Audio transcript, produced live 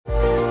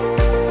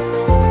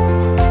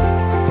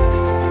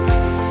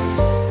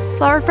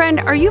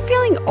friend, are you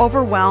feeling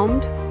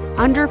overwhelmed,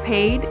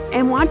 underpaid,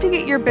 and want to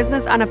get your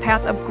business on a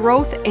path of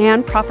growth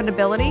and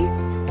profitability?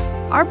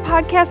 Our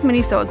podcast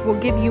minisodes will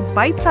give you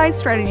bite-sized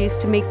strategies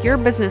to make your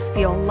business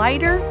feel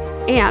lighter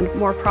and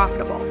more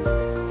profitable.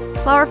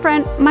 Flower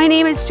friend, my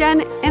name is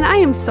Jen, and I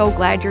am so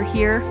glad you're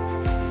here.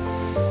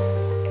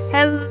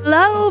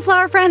 Hello,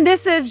 flower friend.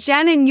 This is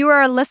Jen, and you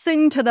are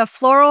listening to the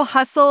Floral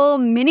Hustle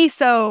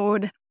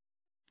minisode.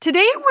 Today,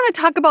 I want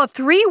to talk about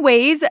 3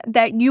 ways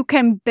that you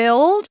can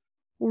build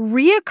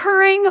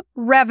reoccurring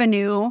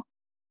revenue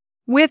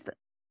with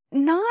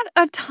not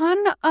a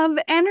ton of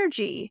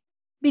energy,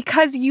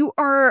 because you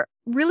are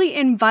really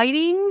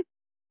inviting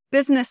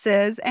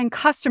businesses and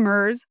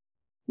customers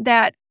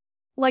that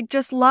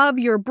just love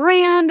your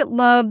brand,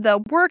 love the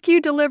work you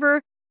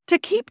deliver, to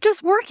keep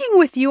just working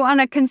with you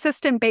on a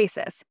consistent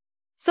basis.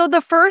 So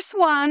the first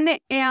one,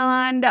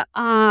 and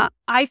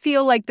I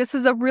feel like this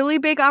is a really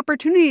big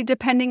opportunity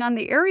depending on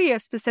the area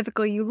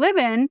specifically you live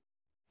in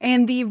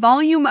and the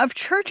volume of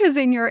churches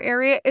in your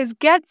area, is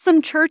get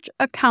some church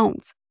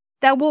accounts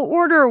that will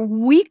order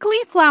weekly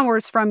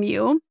flowers from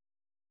you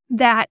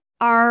that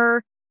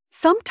are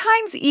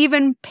sometimes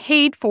even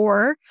paid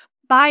for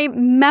by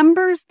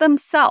members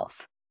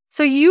themselves.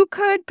 So you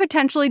could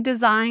potentially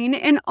design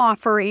an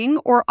offering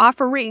or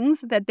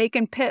offerings that they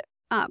can pick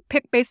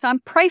based on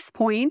price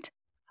point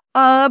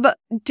of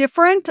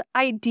different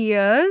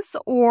ideas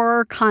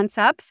or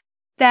concepts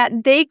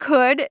that they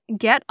could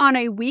get on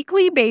a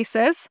weekly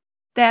basis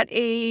that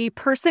a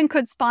person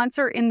could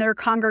sponsor in their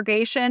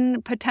congregation,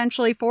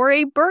 potentially for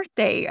a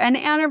birthday, an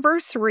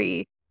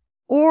anniversary,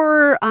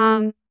 or,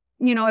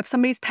 if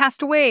somebody's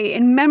passed away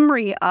in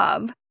memory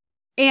of.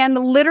 And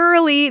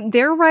literally,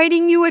 they're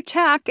writing you a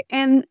check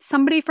and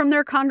somebody from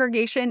their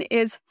congregation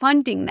is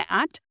funding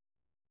that.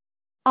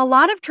 A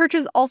lot of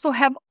churches also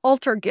have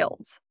altar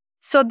guilds.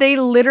 So they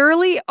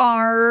literally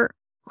are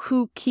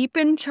who keep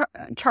in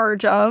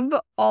charge of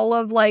all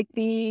of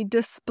the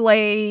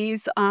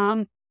displays,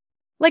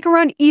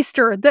 around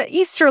Easter, the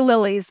Easter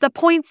lilies, the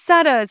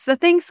poinsettias, the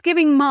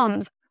Thanksgiving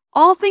mums,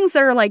 all things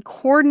that are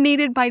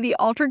coordinated by the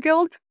altar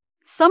guild.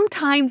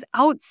 Sometimes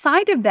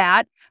outside of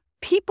that,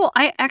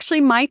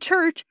 my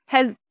church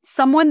has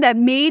someone that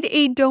made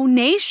a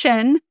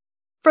donation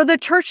for the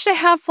church to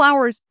have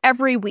flowers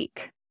every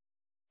week.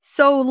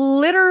 So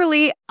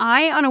literally,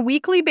 on a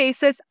weekly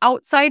basis,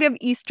 outside of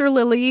Easter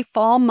lily,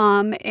 fall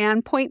mum,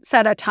 and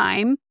poinsettia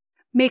time,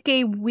 make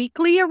a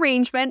weekly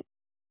arrangement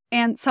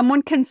and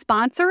someone can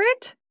sponsor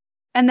it,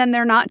 and then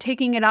they're not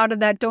taking it out of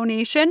that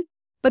donation.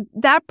 But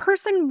that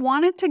person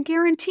wanted to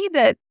guarantee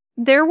that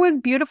there was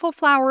beautiful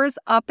flowers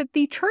up at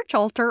the church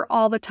altar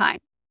all the time.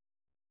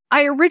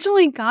 I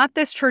originally got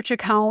this church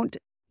account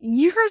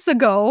years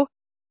ago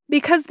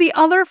because the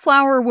other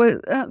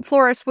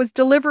florist was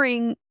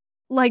delivering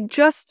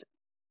just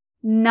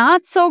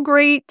not so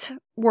great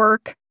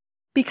work,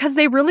 because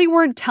they really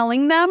weren't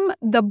telling them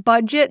the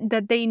budget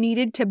that they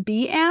needed to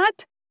be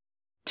at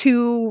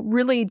to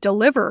really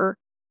deliver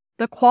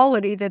the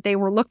quality that they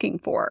were looking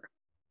for.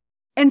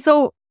 And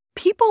so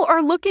people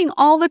are looking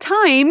all the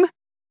time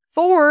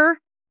for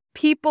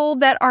people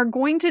that are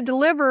going to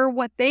deliver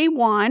what they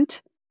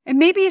want. And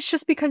maybe it's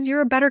just because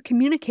you're a better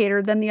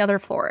communicator than the other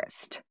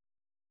florist.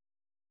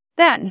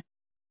 Then,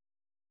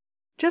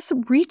 just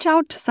reach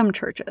out to some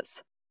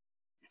churches.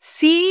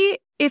 See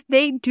if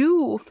they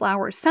do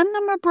flowers. Send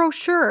them a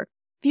brochure.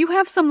 If you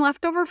have some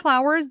leftover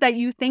flowers that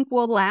you think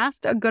will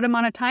last a good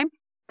amount of time,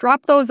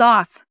 drop those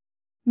off.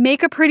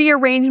 Make a pretty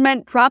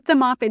arrangement, drop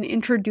them off, and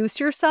introduce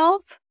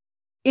yourself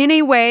in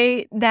a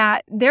way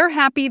that they're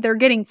happy they're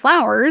getting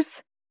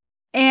flowers,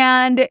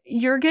 and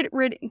you're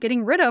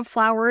getting rid of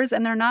flowers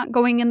and they're not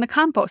going in the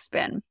compost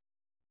bin.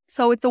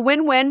 So it's a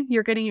win-win.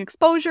 You're getting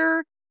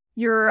exposure.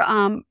 You're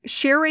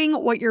sharing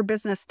what your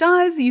business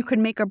does. You could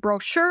make a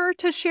brochure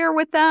to share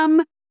with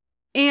them.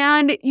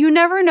 And you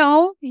never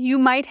know, you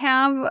might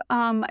have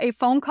a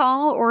phone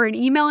call or an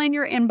email in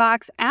your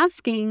inbox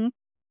asking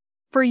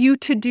for you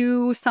to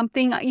do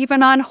something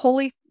even on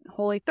Holy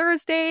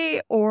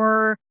Thursday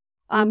or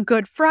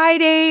Good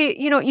Friday.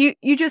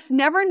 You just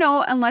never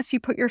know unless you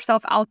put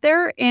yourself out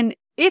there. And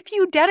if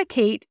you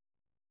dedicate,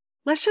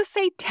 let's just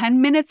say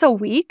 10 minutes a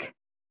week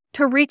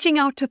to reaching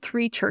out to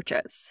 3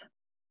 churches,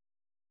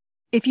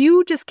 if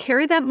you just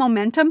carry that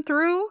momentum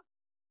through,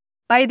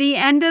 by the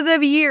end of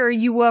the year,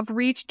 you will have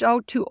reached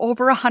out to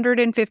over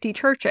 150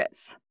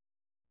 churches.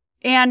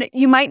 And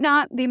they might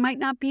not be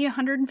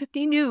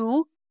 150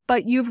 new,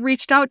 but you've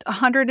reached out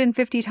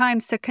 150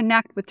 times to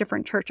connect with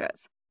different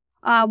churches.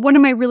 One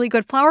of my really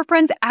good flower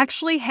friends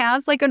actually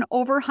has an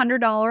over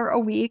 $100 a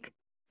week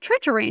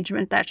church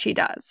arrangement that she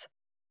does.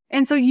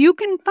 And so you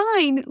can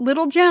find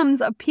little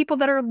gems of people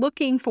that are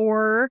looking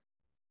for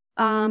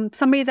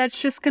somebody that's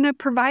just going to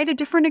provide a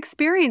different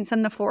experience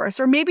than the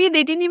florist, or maybe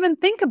they didn't even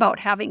think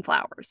about having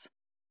flowers.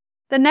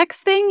 The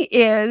next thing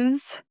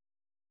is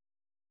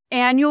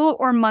annual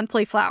or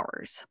monthly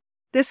flowers.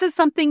 This is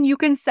something you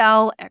can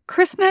sell at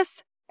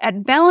Christmas, at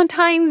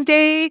Valentine's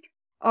Day,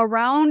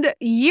 around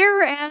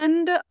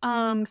year-end,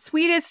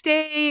 Sweetest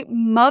Day,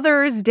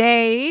 Mother's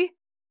Day.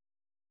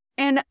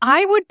 And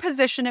I would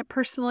position it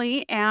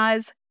personally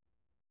as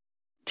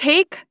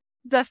take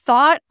the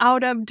thought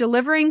out of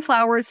delivering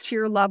flowers to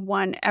your loved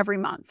one every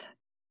month.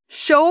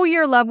 Show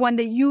your loved one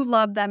that you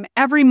love them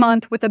every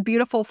month with a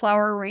beautiful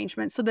flower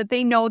arrangement so that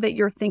they know that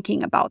you're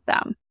thinking about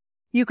them.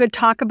 You could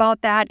talk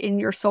about that in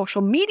your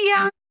social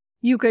media.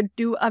 You could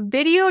do a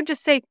video,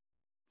 just say,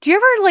 do you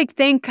ever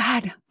thank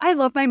God, I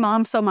love my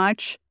mom so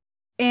much.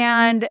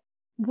 And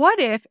what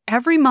if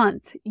every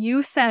month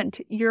you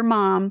sent your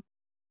mom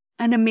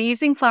an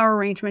amazing flower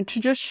arrangement to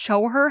just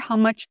show her how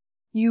much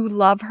you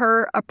love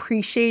her,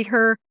 appreciate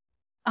her,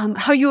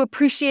 how you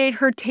appreciate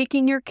her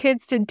taking your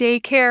kids to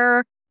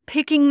daycare,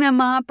 picking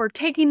them up or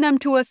taking them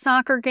to a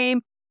soccer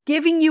game,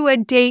 giving you a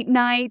date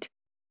night.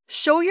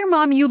 Show your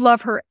mom you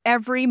love her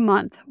every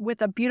month with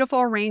a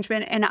beautiful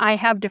arrangement, and I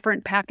have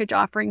different package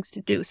offerings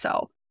to do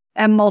so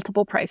at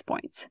multiple price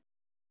points.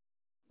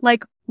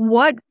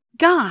 What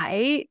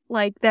guy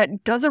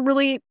that doesn't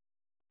really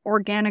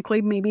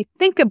organically maybe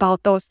think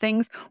about those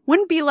things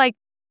wouldn't be like,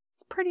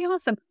 it's pretty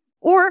awesome.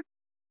 Or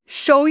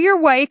show your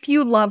wife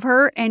you love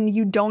her and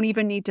you don't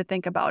even need to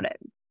think about it.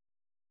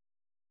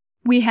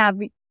 We have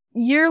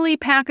yearly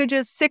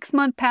packages,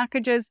 6-month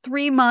packages,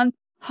 3-month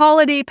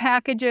holiday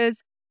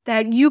packages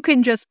that you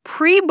can just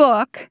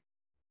pre-book.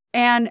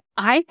 And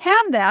I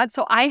have that.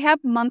 So I have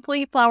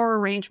monthly flower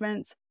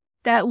arrangements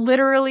that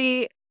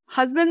literally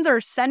husbands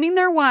are sending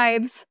their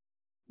wives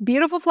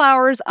beautiful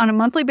flowers on a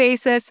monthly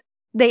basis.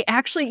 They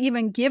actually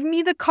even give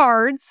me the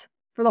cards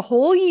for the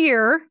whole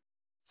year.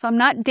 So I'm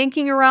not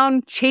dinking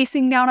around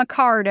chasing down a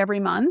card every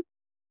month.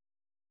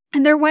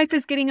 And their wife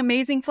is getting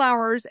amazing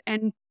flowers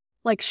and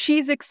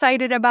she's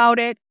excited about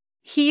it.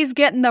 He's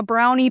getting the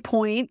brownie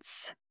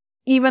points,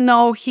 even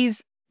though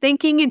he's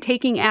thinking and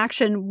taking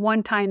action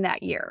one time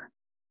that year.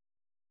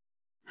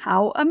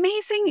 How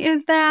amazing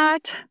is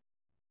that?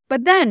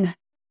 But then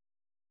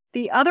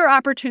the other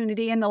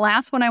opportunity, and the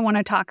last one I want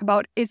to talk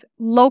about, is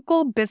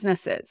local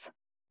businesses.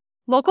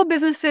 Local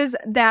businesses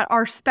that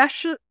are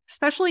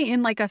especially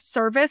in a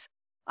service,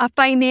 a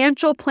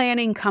financial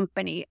planning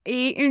company,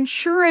 an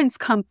insurance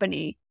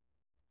company,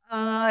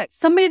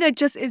 somebody that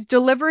just is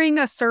delivering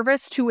a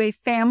service to a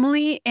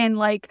family and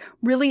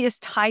really is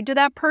tied to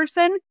that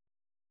person.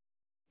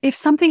 If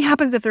something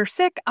happens, if they're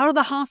sick, out of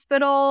the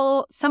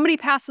hospital, somebody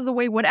passes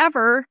away,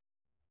 whatever,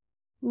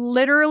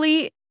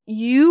 literally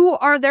you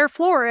are their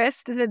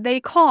florist that they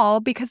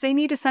call because they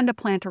need to send a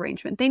plant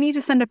arrangement. They need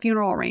to send a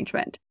funeral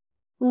arrangement.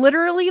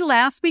 Literally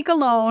last week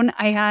alone,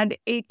 I had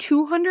a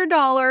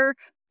 $200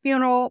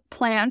 funeral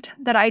plant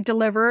that I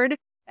delivered.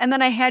 And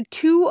then I had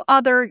 2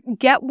 other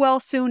get well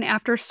soon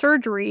after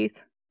surgery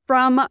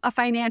from a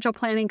financial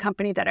planning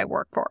company that I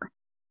work for.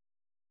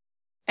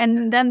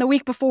 And then the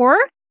week before,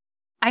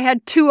 I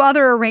had 2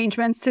 other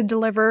arrangements to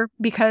deliver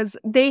because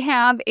they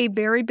have a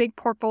very big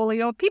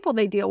portfolio of people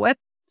they deal with.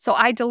 So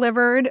I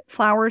delivered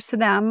flowers to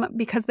them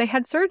because they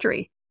had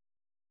surgery.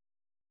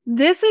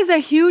 This is a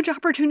huge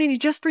opportunity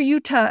just for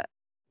you to,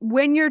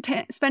 when you're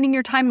spending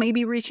your time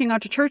maybe reaching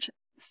out to church,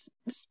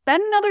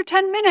 spend another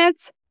 10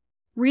 minutes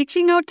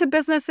reaching out to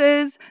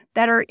businesses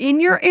that are in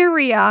your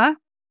area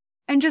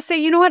and just say,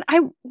 you know what, I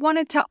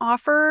wanted to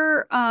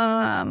offer,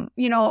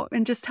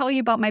 and just tell you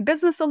about my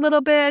business a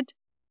little bit.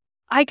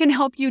 I can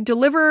help you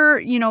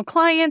deliver,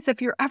 clients.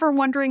 If you're ever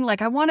wondering,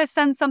 I want to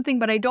send something,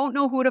 but I don't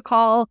know who to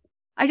call.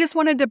 I just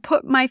wanted to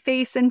put my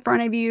face in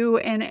front of you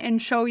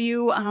and show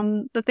you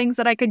the things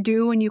that I could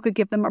do, and you could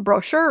give them a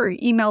brochure or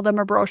email them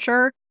a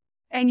brochure.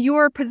 And you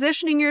are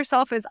positioning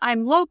yourself as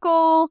I'm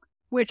local,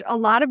 which a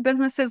lot of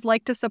businesses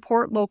like to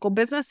support local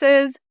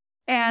businesses.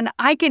 And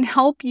I can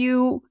help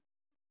you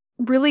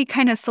really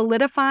kind of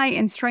solidify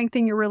and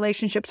strengthen your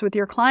relationships with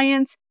your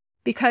clients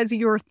because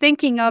you're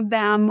thinking of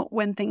them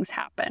when things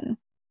happen.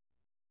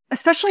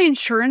 Especially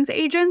insurance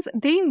agents,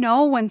 they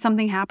know when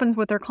something happens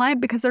with their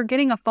client because they're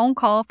getting a phone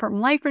call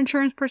from life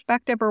insurance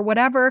perspective or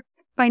whatever.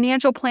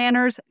 Financial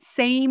planners,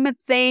 same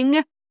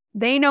thing.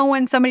 They know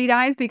when somebody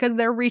dies because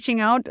they're reaching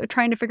out,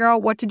 trying to figure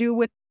out what to do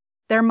with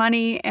their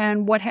money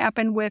and what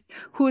happened with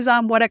who's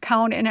on what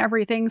account and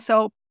everything.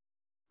 So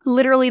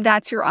literally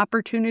that's your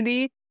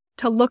opportunity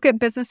to look at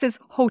businesses.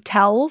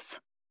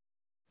 Hotels,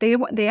 they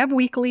have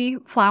weekly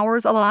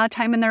flowers a lot of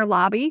time in their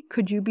lobby.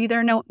 Could you be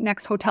their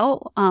next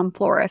hotel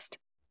florist?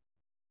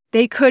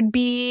 They could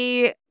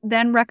be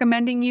then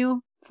recommending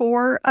you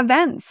for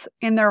events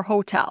in their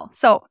hotel.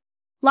 So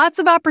lots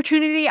of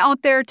opportunity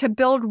out there to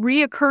build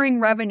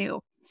reoccurring revenue.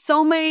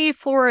 So many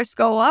florists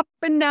go up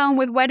and down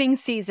with wedding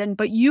season,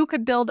 but you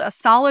could build a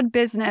solid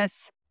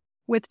business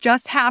with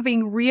just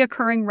having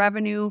reoccurring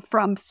revenue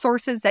from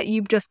sources that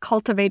you've just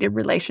cultivated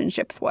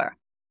relationships with.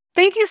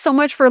 Thank you so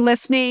much for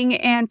listening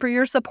and for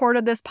your support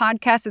of this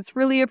podcast. It's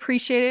really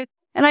appreciated.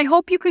 And I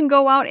hope you can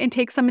go out and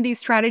take some of these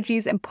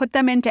strategies and put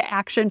them into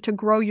action to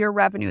grow your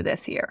revenue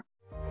this year.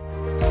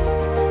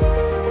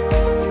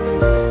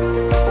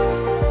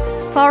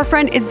 Flower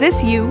friend, is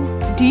this you?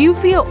 Do you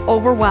feel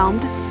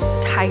overwhelmed,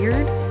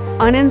 tired,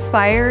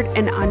 uninspired,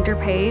 and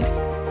underpaid?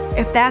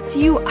 If that's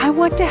you, I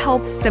want to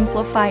help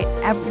simplify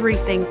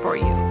everything for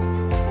you.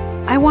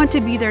 I want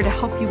to be there to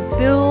help you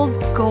build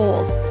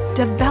goals,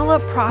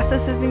 develop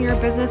processes in your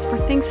business for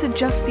things to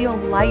just feel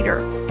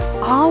lighter,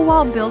 all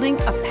while building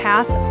a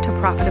path to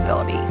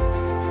profitability.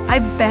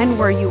 I've been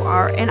where you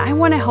are, and I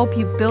want to help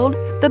you build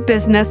the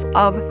business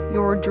of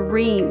your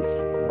dreams.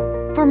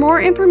 For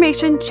more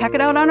information, check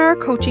it out on our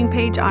coaching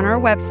page on our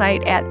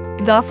website at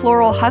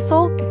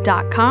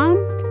thefloralhustle.com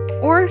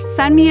or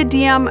send me a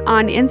DM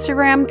on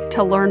Instagram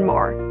to learn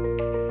more.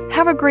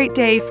 Have a great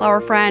day, flower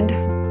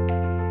friend.